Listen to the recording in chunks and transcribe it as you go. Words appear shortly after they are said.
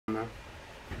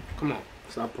Come on,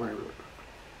 stop playing with her.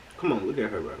 Come on, look at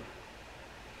her, bro.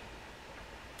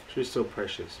 She's so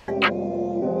precious.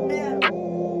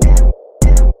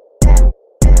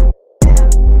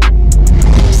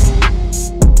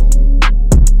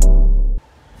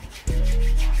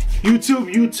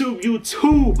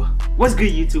 YouTube. What's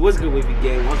good, YouTube? What's good, Wavy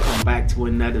Gang? Welcome back to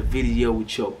another video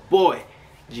with your boy,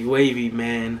 G-Wavy,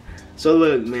 man. So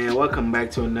look, man, welcome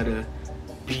back to another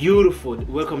beautiful,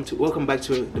 welcome back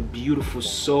to the beautiful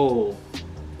soul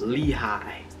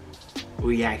LEEHI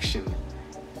reaction.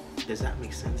 Does that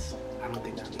make sense? I don't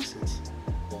think that makes sense.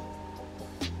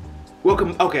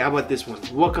 Okay, how about this one?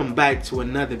 Welcome back to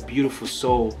another beautiful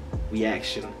soul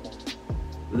reaction,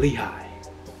 LEEHI.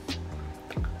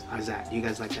 How's that? You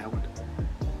guys like that one?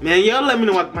 Man, y'all let me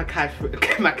know what my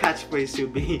catchphrase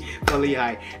should be for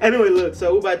LEEHI. Anyway, look,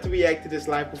 so we're about to react to this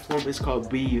live performance called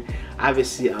Breathe.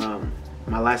 Obviously,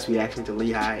 my last reaction to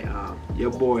LEEHI, your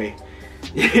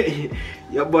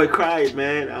boy cried,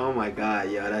 man. Oh my god,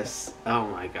 yo, oh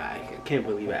my god, I can't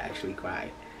believe I actually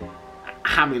cried.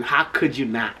 I mean, how could you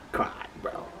not cry,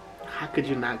 bro? How could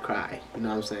you not cry? You know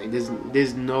what I'm saying?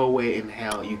 There's no way in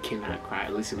hell you cannot cry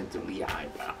listening to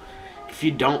LEEHI, bro. If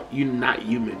you don't, you're not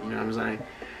human. You know what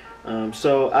I'm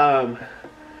saying? I'm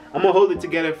gonna hold it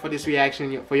together for this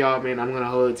reaction for y'all, man. I'm gonna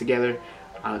hold it together.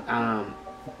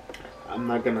 I'm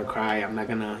not gonna cry. I'm not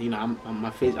gonna, you know,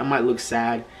 my face, I might look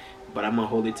sad, but I'm gonna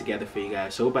hold it together for you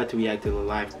guys. So we're about to react to the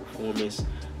live performance,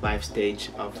 live stage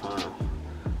of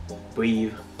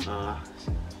Breathe,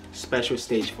 special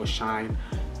stage for SHINee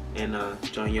and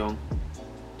Jonghyun.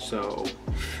 So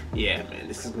yeah, man,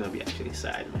 this is gonna be actually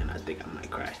sad, man. I think I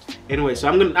might cry. Anyway, so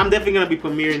I'm definitely gonna be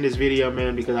premiering this video,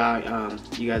 man, because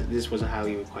you guys, this was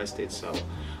highly requested. So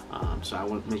so I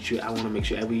want to make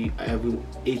sure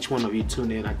each one of you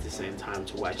tune in at the same time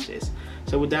to watch this.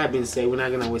 So with that being said, we're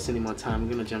not gonna waste any more time.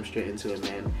 We're gonna jump straight into it,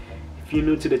 man. If you're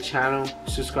new to the channel,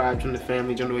 subscribe, join the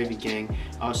family, join the Wavy Gang.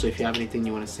 Also, if you have anything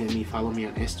you want to send me, follow me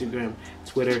on Instagram,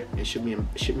 Twitter, and shoot me a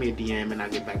DM, and I'll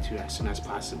get back to you as soon as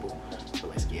possible. So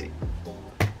let's get it.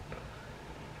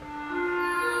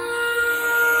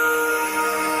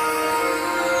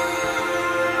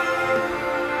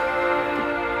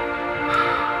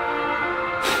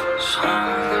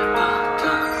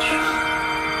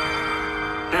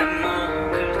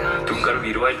 누군가를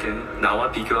위로할 때는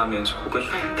나와 비교하면서 혹은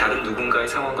다른 누군가의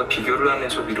상황과 비교를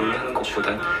하면서 위로를 하는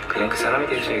것보단 그냥 그 사람에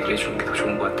대해서 얘기를 해주는 게 더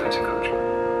좋은 것 같다는 생각을 좀.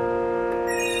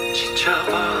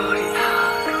 지쳐버린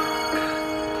하루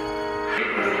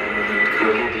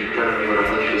그런 일이 있다는 걸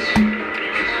알아주셨으면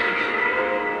좋겠어.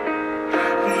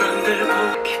 남들고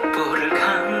기뻐를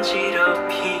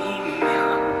간지럽히며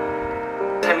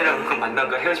삶이라는 건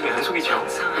만남과 헤어짐의 연속이죠.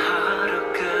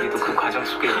 우리도 그 과정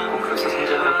속에 있고 그래서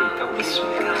성장하고 있다고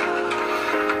믿습니다.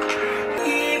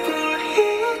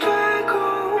 이불이 되고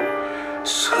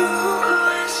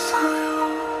수고했어요.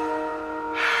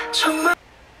 정말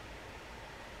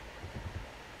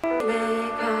내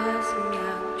가슴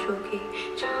양쪽이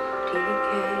저리게.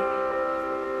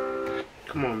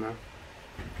 Come on, man.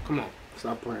 Come on.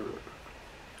 Stop playing with her.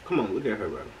 Come on, look at her,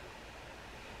 bro.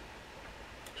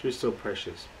 She's so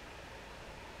precious.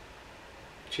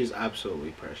 She's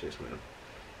absolutely precious, man.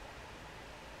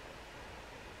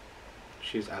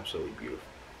 She's absolutely beautiful.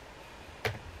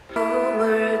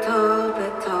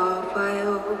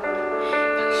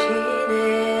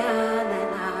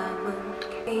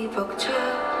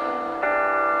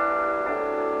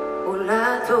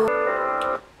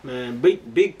 Man,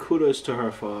 big kudos to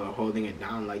her for holding it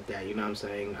down like that. You know what I'm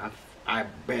saying? I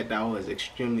bet that was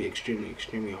extremely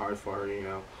hard for her, you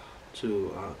know,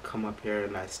 to come up here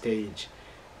on that stage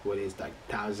where there's like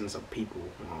thousands of people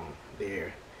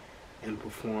there and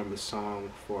perform a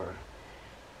song for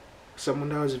someone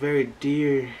that was very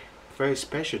dear, very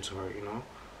special to her, you know.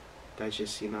 That's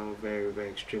just, you know, very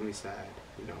extremely sad,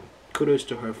 you know. Kudos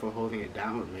to her for holding it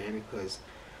down, man, because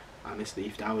honestly,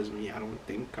 if that was me, I don't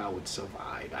think I would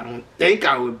survive. I don't think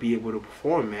I would be able to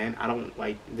perform, man.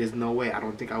 There's no way. I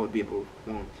don't think I would be able to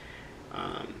perform.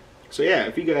 So yeah,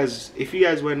 if you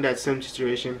guys were in that same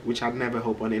situation, which I never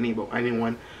hope on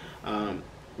anyone,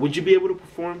 would you be able to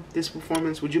perform this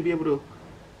performance? Would you be able to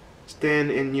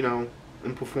stand and, you know,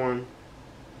 and perform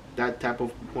that type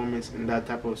of performance in that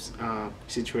type of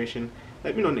situation?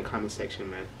 Let me know in the comment section,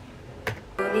 man.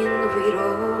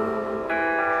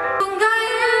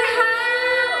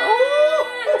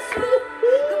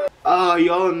 Oh,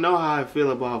 y'all know how I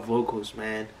feel about vocals,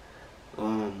 man.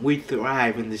 We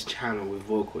thrive in this channel with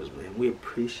vocals, man. We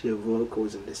appreciate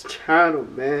vocals in this channel,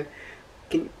 man.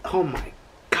 Oh my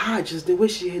god. God, just the way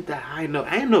she hit that high note.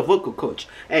 I ain't no vocal coach.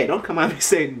 Hey, don't come at me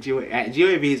saying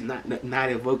GOAB is not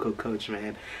a vocal coach,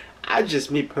 man.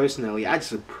 Me personally, I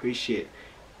just appreciate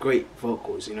great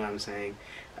vocals, you know what I'm saying?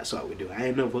 That's what we do. I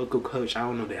ain't no vocal coach. I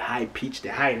don't know the high pitch,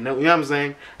 the high note, you know what I'm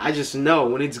saying? I just know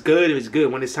when it's good, it's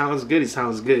good. When it sounds good,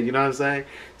 you know what I'm saying?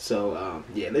 So,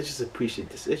 yeah, let's just appreciate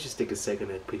this. Let's just take a second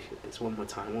to appreciate this. One more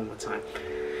time.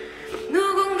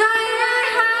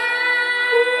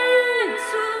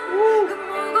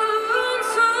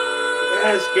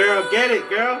 Yes, girl, get it,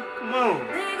 girl. Come on.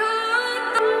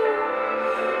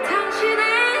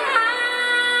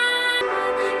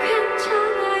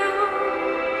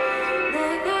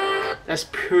 That's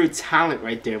pure talent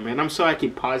right there, man. I'm sorry I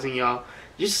keep pausing y'all.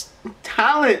 Just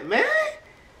talent, man.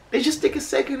 They just take a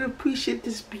second to appreciate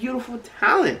this beautiful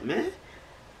talent, man.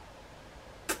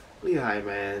 LEEHI,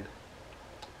 man.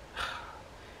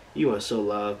 You are so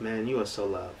loved, man. You are so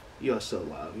loved. You are so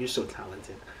loved. You're so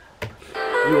talented.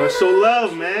 You are so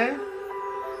loved, man.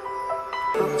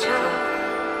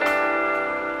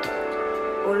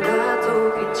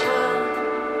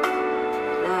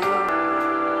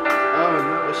 Oh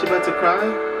no, is she about to cry?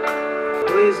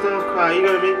 Please don't cry. You're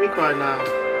gonna make me cry now.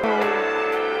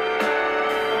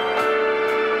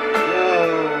 Yo,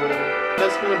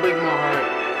 that's gonna break my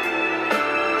heart.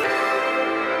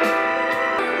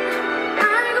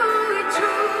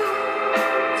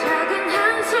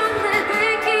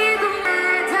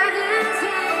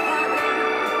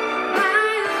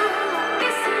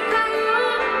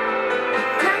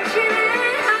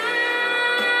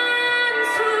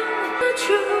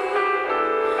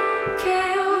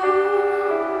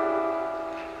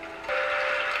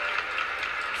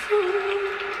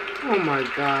 Oh my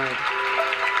God.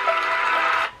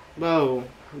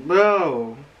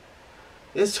 Bro.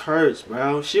 This hurts,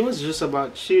 bro. She was just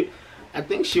about, I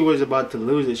think she was about to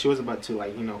lose it. She was about to,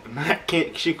 like, you know,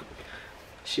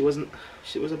 she was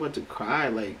about to cry.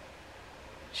 Like,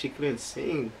 she couldn't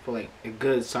sing for like a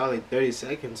good solid 30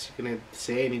 seconds. She couldn't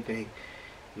say anything.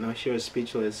 You know, she was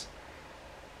speechless.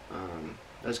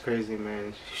 That's crazy,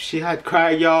 man. She had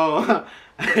cried, y'all.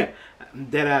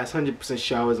 Dead ass 100%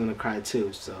 sure I was gonna cry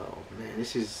too. So, man,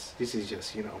 this is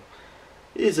just, you know,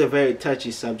 it's a very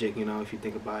touchy subject, you know, if you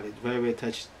think about it. Very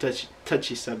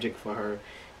touchy subject for her,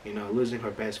 you know, losing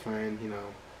her best friend, you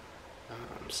know.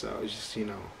 So it's just, you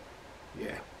know,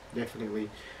 yeah, definitely.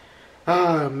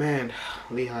 Oh man,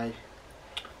 LEEHI,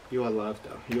 you are loved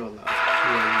though. You are loved.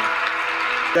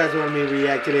 You guys want me to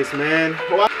react to this, man?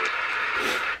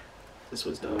 This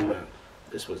was dope, man.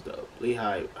 This was dope.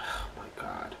 LEEHI, oh my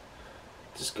God.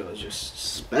 This girl is just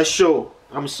special.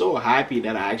 I'm so happy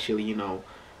that I actually, you know,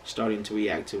 starting to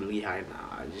react to LEEHI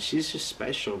now. She's just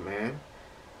special, man.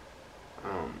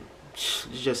 There's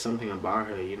just something about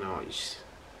her, you know.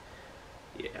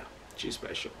 Yeah, she's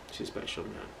special. She's special,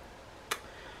 man.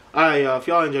 Alright, y'all. If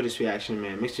y'all enjoyed this reaction,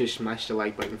 man, make sure you smash the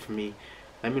like button for me.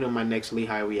 Let me know my next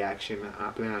LEEHI reaction.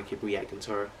 I plan on keep reacting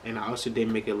to her. And I also did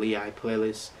make a LEEHI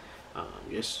playlist.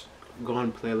 Just go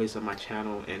on playlist on my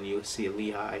channel and you'll see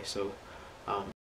LEEHI. So